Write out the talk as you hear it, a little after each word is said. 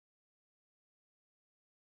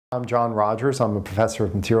I'm John Rogers. I'm a professor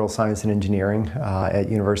of material science and engineering at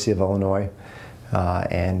University of Illinois.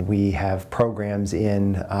 And we have programs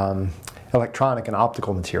in electronic and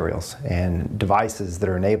optical materials and devices that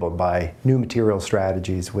are enabled by new material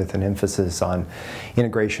strategies with an emphasis on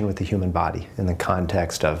integration with the human body in the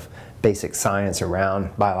context of basic science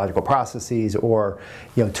around biological processes or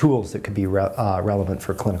tools that could be relevant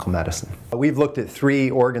for clinical medicine. We've looked at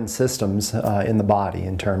three organ systems in the body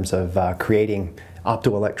in terms of creating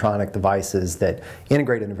optoelectronic devices that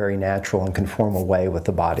integrate in a very natural and conformal way with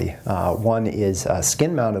the body. One is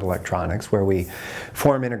skin-mounted electronics, where we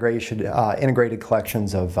form integrated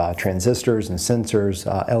collections of transistors and sensors,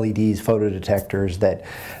 LEDs, photodetectors that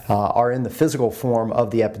are in the physical form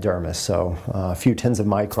of the epidermis, so a few tens of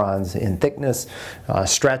microns in thickness,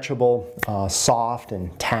 stretchable, soft,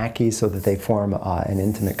 and tacky so that they form an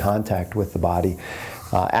intimate contact with the body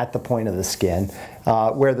at the point of the skin,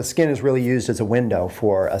 where the skin is really used as a window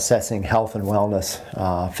for assessing health and wellness,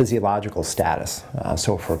 physiological status,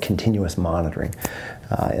 so for continuous monitoring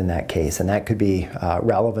in that case. And that could be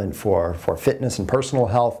relevant for fitness and personal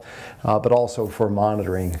health, but also for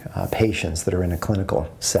monitoring patients that are in a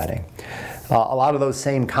clinical setting. A lot of those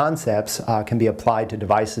same concepts can be applied to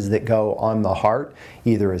devices that go on the heart,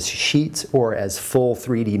 either as sheets or as full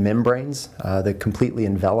 3D membranes that completely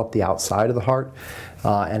envelop the outside of the heart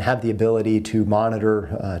and have the ability to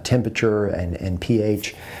monitor temperature and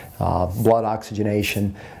pH, blood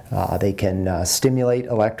oxygenation. They can stimulate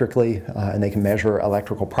electrically and they can measure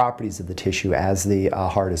electrical properties of the tissue as the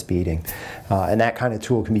heart is beating. And that kind of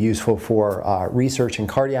tool can be useful for research in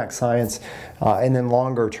cardiac science, and then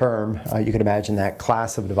longer term you can imagine that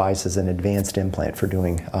class of device as an advanced implant for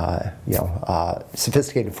doing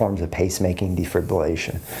sophisticated forms of pacemaking,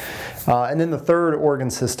 defibrillation. And then the third organ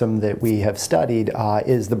system that we have studied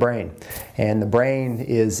is the brain. And the brain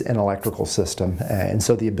is an electrical system, and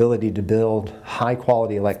so the ability to build high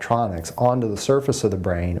quality electronics onto the surface of the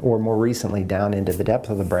brain, or more recently down into the depth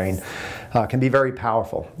of the brain, can be very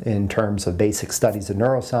powerful in terms of basic studies of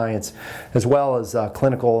neuroscience, as well as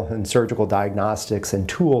clinical and surgical diagnostics and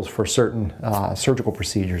tools for certain surgical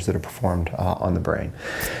procedures that are performed on the brain.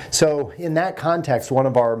 So in that context, one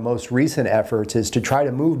of our most recent efforts is to try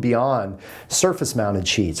to move beyond surface-mounted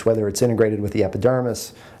sheets, whether it's integrated with the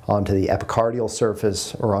epidermis, onto the epicardial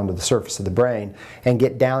surface or onto the surface of the brain, and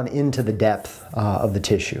get down into the depth of the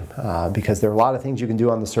tissue. Because there are a lot of things you can do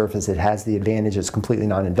on the surface. It has the advantage it's completely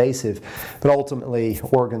non-invasive, but ultimately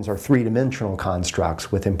organs are three-dimensional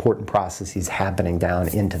constructs with important processes happening down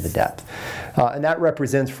into the depth. And that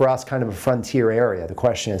represents for us kind of a frontier area. The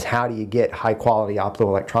question is, how do you get high-quality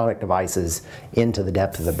optoelectronic devices into the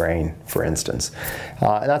depth of the brain, for instance?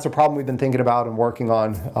 And that's a problem we've been thinking about and working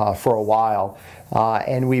on for a while.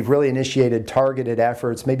 And we've really initiated targeted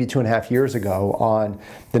efforts maybe 2.5 years ago on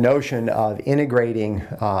the notion of integrating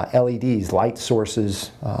LEDs, light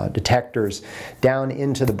sources, detectors, down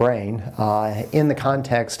into the brain in the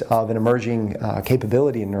context of an emerging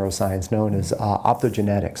capability in neuroscience known as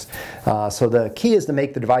optogenetics. So the key is to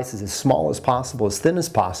make the devices as small as possible, as thin as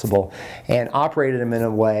possible, and operate them in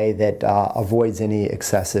a way that avoids any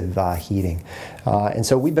excessive heating. And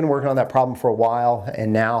so we've been working on that problem for a while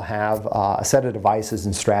and now have a set of devices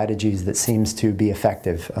and strategies that seems to be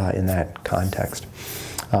effective in that context.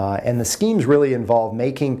 And the schemes really involve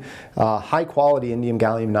making high-quality indium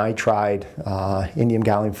gallium nitride, indium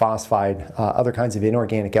gallium phosphide, other kinds of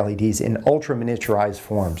inorganic LEDs in ultra-miniaturized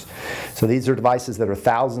forms. So these are devices that are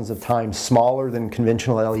thousands of times smaller than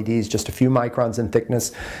conventional LEDs, just a few microns in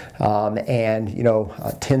thickness,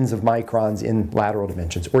 and tens of microns in lateral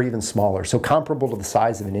dimensions, or even smaller. So comparable to the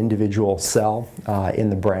size of an individual cell in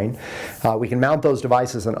the brain. We can mount those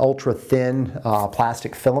devices on ultra-thin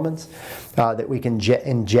plastic filaments that we can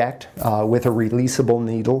inject with a releasable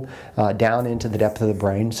needle down into the depth of the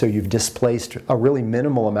brain. So you've displaced a really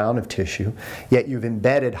minimal amount of tissue, yet you've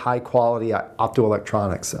embedded high quality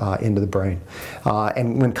optoelectronics into the brain.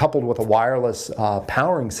 And when coupled with a wireless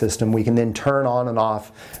powering system, we can then turn on and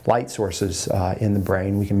off light sources in the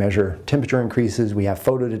brain. We can measure temperature increases. We have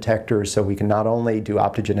photodetectors, so we can not only do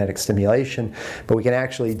optogenetic stimulation, but we can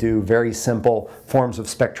actually do very simple forms of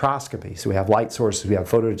spectroscopy. So we have light sources, we have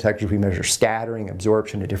photodetectors, we measure scattering,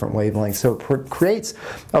 absorption at different wavelengths. So it creates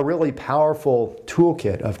a really powerful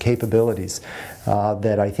toolkit of capabilities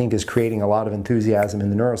that I think is creating a lot of enthusiasm in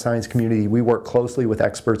the neuroscience community. We work closely with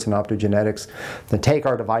experts in optogenetics to take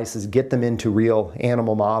our devices, get them into real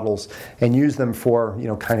animal models, and use them for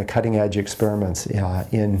kind of cutting-edge experiments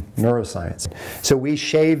in neuroscience. So we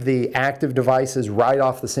shave the active devices right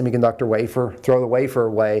off the semiconductor wafer, throw the wafer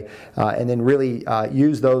away, and then really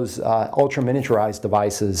use those ultra-miniaturized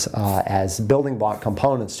devices as building block components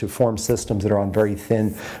components to form systems that are on very thin,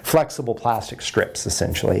 flexible plastic strips,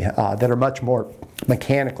 essentially, that are much more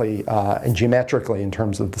mechanically and geometrically, in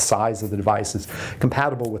terms of the size of the devices,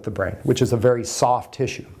 compatible with the brain, which is a very soft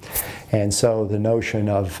tissue. And so the notion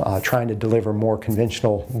of trying to deliver more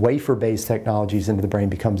conventional wafer-based technologies into the brain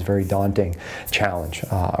becomes a very daunting challenge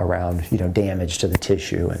around damage to the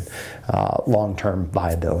tissue and long-term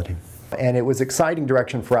viability. And it was an exciting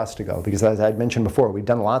direction for us to go because, as I had mentioned before, we'd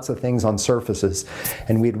done lots of things on surfaces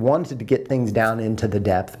and we'd wanted to get things down into the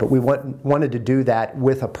depth, but we wanted to do that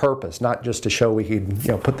with a purpose, not just to show we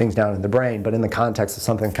could put things down in the brain, but in the context of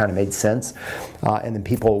something that kind of made sense and that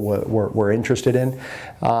people were interested in.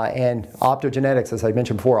 And optogenetics, as I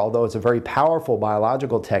mentioned before, although it's a very powerful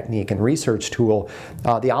biological technique and research tool,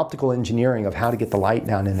 the optical engineering of how to get the light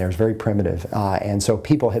down in there is very primitive. And so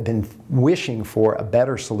people have been wishing for a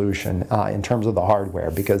better solution in terms of the hardware,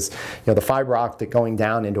 because the fiber optic going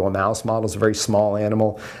down into a mouse model is a very small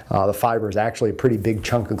animal. The fiber is actually a pretty big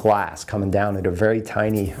chunk of glass coming down into a very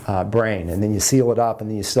tiny brain, and then you seal it up and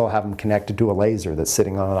then you still have them connected to a laser that's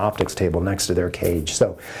sitting on an optics table next to their cage.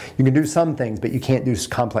 So you can do some things, but you can't do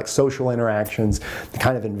complex social interactions. The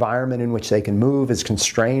kind of environment in which they can move is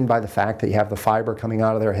constrained by the fact that you have the fiber coming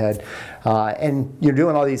out of their head. And you're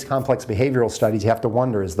doing all these complex behavioral studies, you have to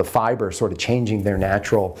wonder, is the fiber sort of changing their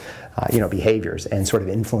natural behaviors and sort of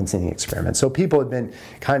influencing the experiment. So people had been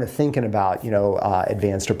kind of thinking about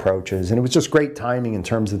advanced approaches, and it was just great timing in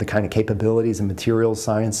terms of the kind of capabilities and materials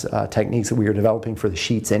science techniques that we were developing for the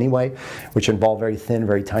sheets anyway, which involve very thin,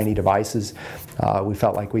 very tiny devices. We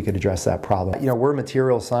felt like we could address that problem. We're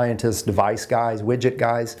material scientists, device guys, widget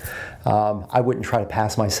guys. I wouldn't try to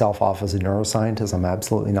pass myself off as a neuroscientist. I'm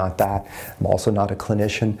absolutely not that. I'm also not a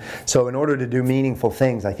clinician. So in order to do meaningful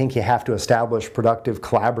things, I think you have to establish productive,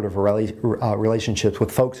 collaborative relationships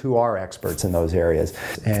with folks who are experts in those areas.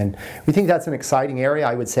 And we think that's an exciting area.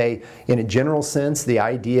 I would say, in a general sense, the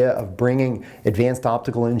idea of bringing advanced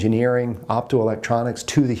optical engineering, optoelectronics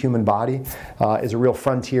to the human body is a real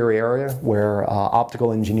frontier area where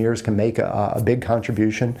optical engineers can make a big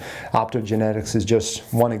contribution. Optogenetics is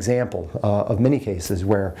just one example of many cases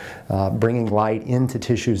where bringing light into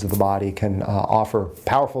tissues of the body can offer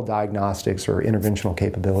powerful diagnostics or interventional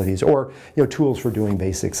capabilities, or tools for doing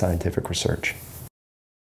basic scientific research.